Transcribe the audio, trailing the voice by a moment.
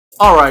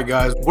Alright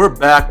guys, we're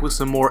back with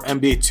some more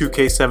NBA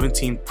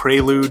 2K17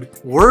 Prelude.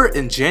 We're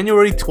in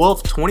January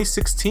 12th,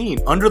 2016,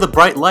 under the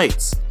bright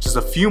lights. Just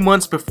a few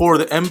months before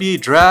the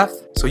NBA draft,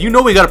 so you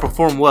know we gotta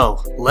perform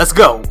well. Let's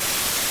go!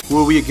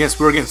 Who are we against?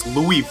 We're against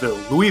Louisville.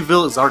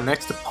 Louisville is our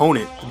next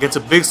opponent. Against a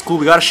big school,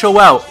 we gotta show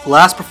out.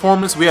 Last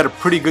performance, we had a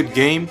pretty good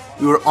game.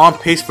 We were on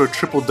pace for a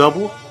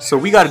triple-double, so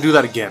we gotta do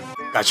that again.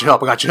 Got your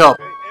help, I got your help.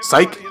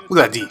 Psych, look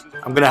at that D.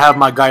 I'm gonna have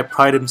my guy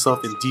pride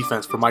himself in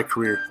defense for my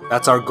career.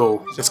 That's our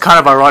goal. It's kind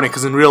of ironic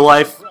because in real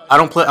life, I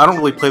don't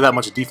really play that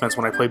much defense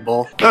when I play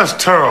ball. That's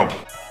terrible.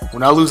 We're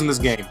not losing this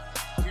game.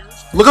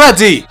 Look at that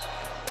D!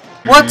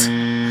 What?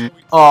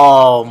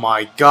 Oh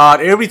my god,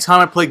 every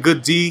time I play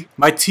good D,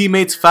 my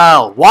teammates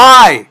foul.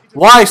 Why?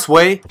 Why,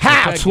 Sway?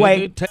 How,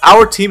 Sway?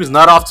 Our team is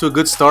not off to a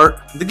good start.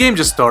 The game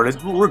just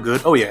started. We're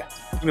good. Oh yeah,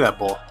 give me that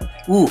ball.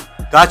 Ooh,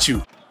 got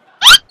you.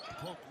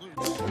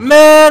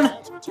 Man!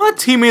 My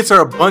teammates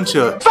are a bunch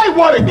of... Say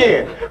what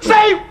again?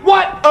 Say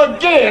what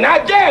again?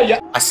 I dare you!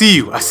 I see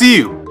you. I see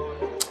you.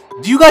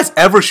 Do you guys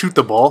ever shoot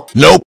the ball?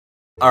 Nope.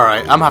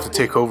 Alright, I'm gonna have to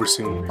take over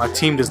soon. My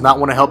team does not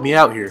want to help me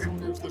out here.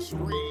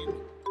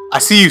 I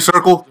see you,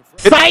 Circle.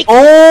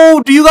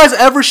 Oh, do you guys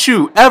ever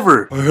shoot?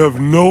 Ever? I have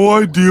no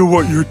idea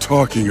what you're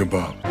talking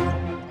about.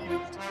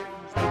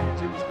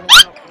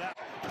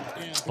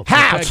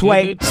 How,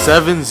 Sway?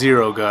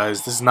 7-0,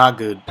 guys. This is not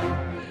good.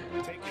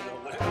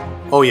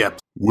 Oh, yeah.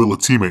 Will a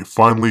teammate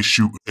finally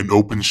shoot an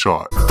open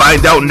shot?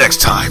 Find out next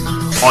time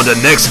on the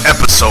next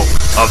episode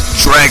of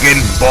Dragon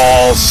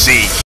Ball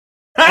Z.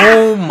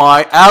 Oh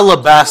my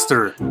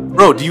alabaster.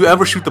 Bro, do you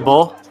ever shoot the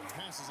ball?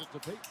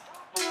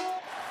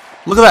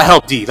 Look at that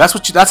help D.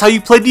 That's how you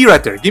play D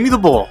right there. Give me the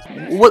ball.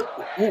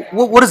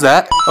 What is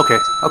that? Okay.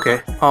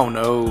 Oh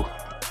no.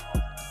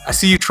 I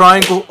see you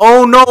triangle.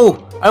 Oh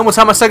no! I almost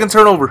had my second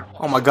turnover.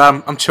 Oh my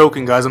god, I'm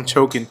choking, guys. I'm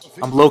choking.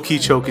 I'm low-key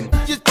choking.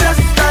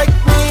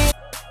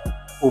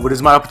 Oh, but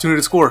it's my opportunity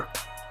to score.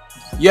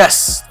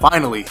 Yes!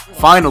 Finally.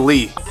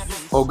 Finally.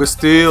 Oh, good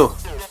steal.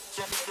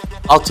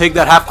 I'll take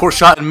that half-court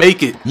shot and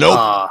make it. Nope.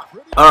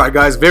 Alright,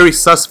 guys. Very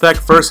suspect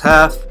first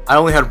half. I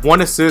only had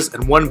 1 assist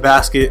and 1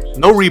 basket.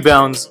 No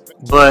rebounds.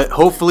 But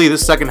hopefully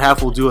this second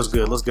half will do us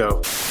good. Let's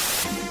go.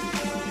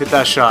 Hit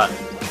that shot.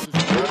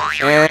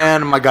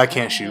 And my guy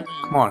can't shoot.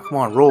 Come on.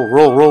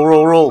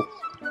 Roll.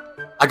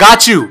 I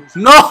got you!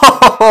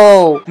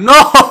 No!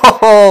 No!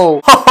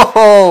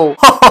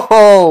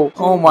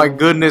 Oh my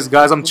goodness,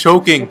 guys, I'm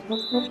choking.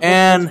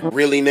 And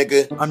Really,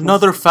 nigga?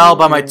 another foul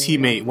by my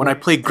teammate. When I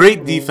play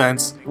great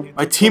defense,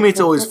 my teammates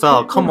always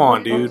foul. Come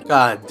on, dude.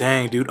 God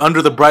dang, dude.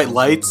 Under the bright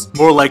lights.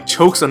 More like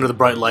chokes under the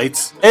bright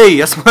lights. Hey,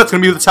 that's gonna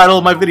be the title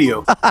of my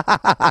video.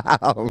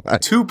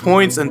 2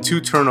 points and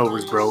 2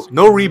 turnovers, bro.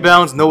 No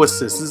rebounds, no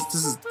assists.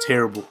 This is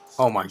terrible.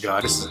 Oh my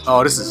god, this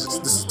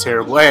is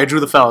terrible. Hey, I drew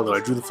the foul though,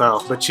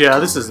 But yeah,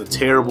 this is a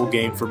terrible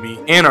game for me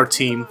and our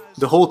team.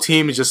 The whole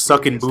team is just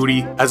sucking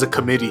booty as a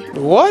committee.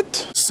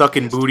 What?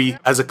 Sucking booty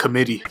as a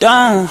committee.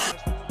 Duh.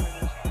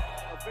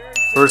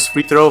 First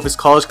free throw of his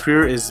college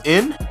career is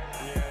in.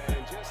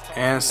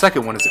 And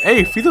second one is in.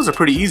 Hey, free throws are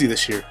pretty easy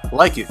this year. I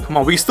like it. Come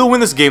on, we can still win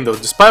this game though.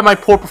 Despite my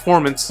poor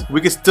performance, we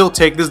can still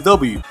take this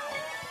W.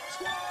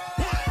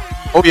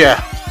 Oh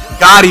yeah,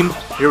 got him.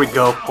 Here we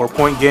go,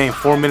 4-point game,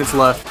 4 minutes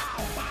left.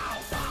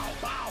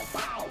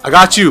 I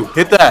got you.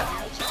 Hit that.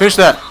 Finish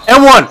that.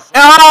 And 1.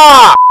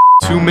 Ah!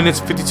 2 minutes,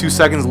 52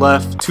 seconds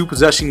left. 2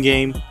 possession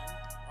game.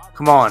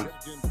 Come on.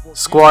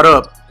 Squad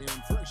up.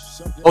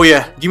 Oh,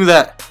 yeah. Give me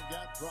that.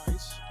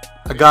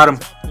 I got him.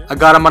 I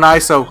got him on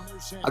ISO.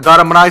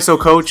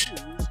 Coach.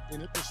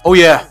 Oh,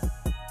 yeah.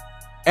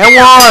 And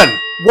 1.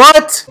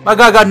 What? My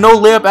guy got no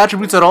layup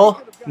attributes at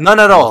all? None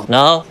at all.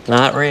 No,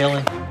 not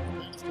really.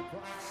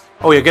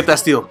 Oh, yeah. Get that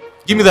steal.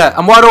 Give me that.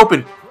 I'm wide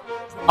open.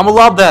 I'm gonna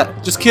lob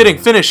that. Just kidding.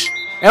 Finish.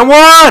 And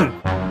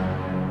 1!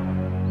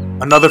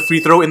 Another free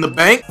throw in the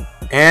bank.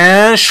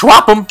 And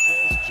swap him.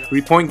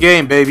 3-point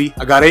game, baby.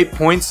 I got 8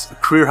 points, a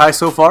career high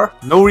so far.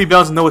 No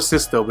rebounds, no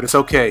assists though, but it's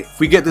okay. If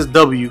we get this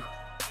W,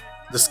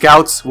 the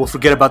scouts will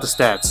forget about the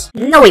stats.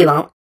 No, we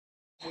won't.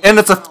 And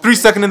that's a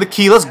 3-second in the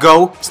key. Let's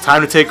go. It's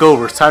time to take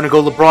over. It's time to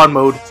go LeBron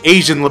mode.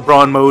 Asian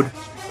LeBron mode.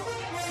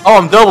 Oh,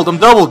 I'm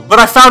doubled. But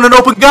I found an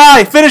open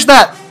guy. Finish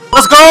that.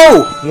 Let's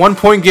go.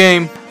 1-point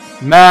game.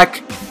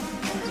 Mac.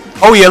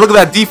 Oh yeah, look at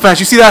that defense.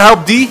 You see that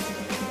help D?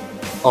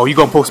 Oh, you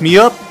gonna post me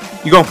up?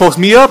 Let's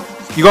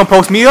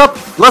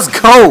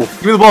go.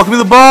 Give me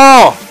the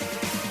ball.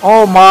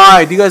 Oh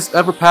my, do you guys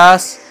ever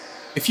pass?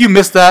 If you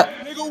missed that.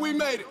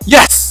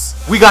 Yes!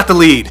 We got the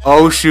lead.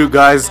 Oh shoot,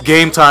 guys.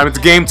 Game time. It's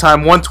game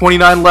time.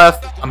 1:29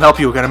 left. I'm gonna help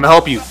you again.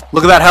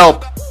 Look at that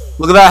help. And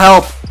look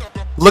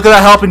at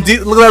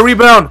that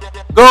rebound.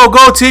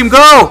 Go, team,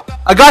 go.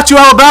 I got you,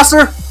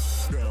 Alabaster.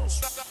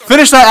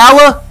 Finish that,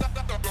 Ala.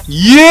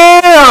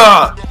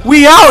 Yeah!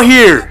 We out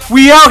here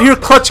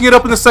clutching it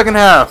up in the second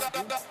half.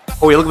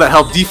 Oh yeah, look at that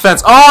help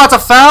defense. Oh, it's a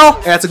foul?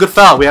 Yeah, that's a good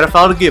foul. We had a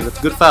foul to give. That's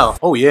a good foul.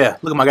 Oh yeah,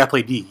 look at my guy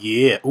play D.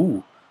 Yeah,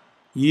 ooh.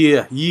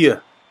 Yeah.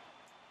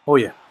 Oh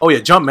yeah,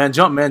 jump man.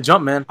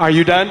 Are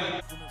you done?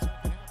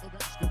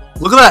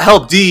 Look at that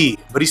help D,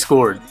 but he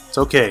scored. It's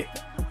okay.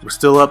 We're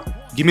still up.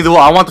 Give me the ball.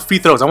 I want the free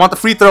throws. I want the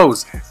free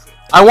throws.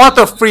 I want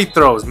the free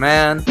throws,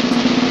 man.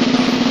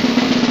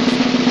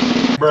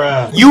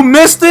 Bruh. You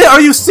missed it? Are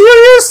you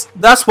serious?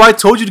 That's why I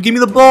told you to give me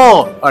the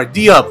ball. Alright,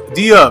 D up.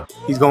 D up.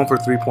 He's going for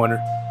a three-pointer.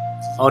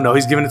 Oh no,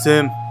 he's giving it to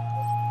him.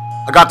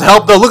 I got the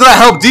help though. Look at that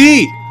help,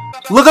 D.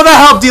 Look at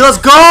that help, D. Let's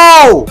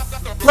go.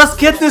 Let's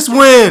get this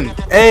win.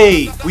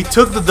 Hey, we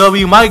took the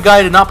W. My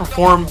guy did not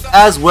perform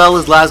as well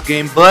as last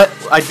game, but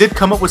I did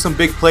come up with some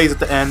big plays at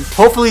the end.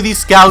 Hopefully these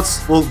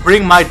scouts will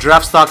bring my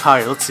draft stock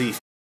higher. Let's see.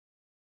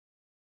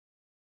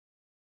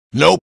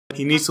 Nope.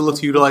 He needs to look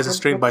to utilize his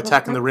strength by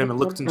attacking the rim and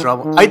look to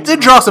draw. I did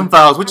draw some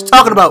fouls. What you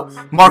talking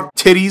about, Mark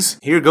Titties?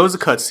 Here goes the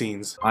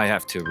cutscenes. I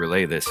have to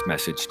relay this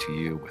message to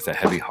you with a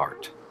heavy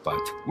heart, but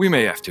we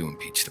may have to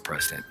impeach the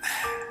president.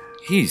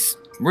 He's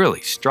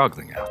really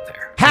struggling out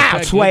there.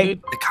 How, Sway?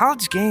 The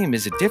college game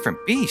is a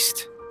different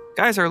beast.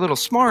 Guys are a little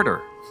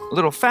smarter, a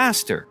little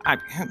faster.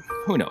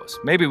 Who knows?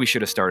 Maybe we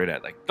should have started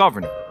at like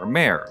governor or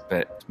mayor,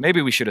 but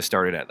maybe we should have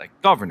started at like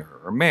governor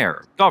or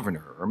mayor,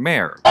 governor or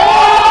mayor.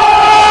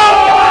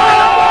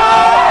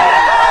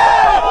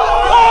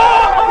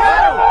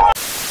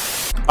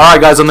 Alright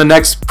guys, on the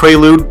next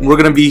Prelude, we're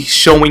going to be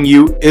showing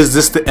you, is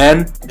this the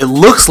end? It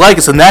looks like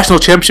it's a national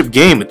championship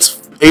game. It's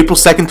April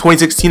 2nd,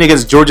 2016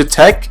 against Georgia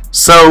Tech.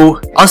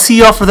 So, I'll see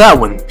y'all for that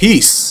one.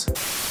 Peace.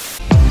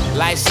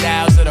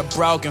 Lifestyles of the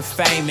broke and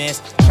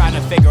famous, trying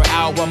to figure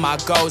out what my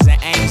goals and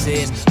aims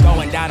is.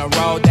 Going down a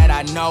road that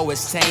I know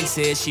is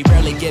tainted. She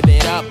rarely give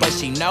it up, but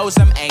she knows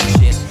I'm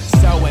anxious.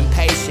 So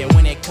impatient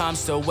when it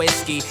comes to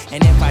whiskey.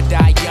 And if I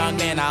die young,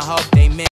 man, I hope they miss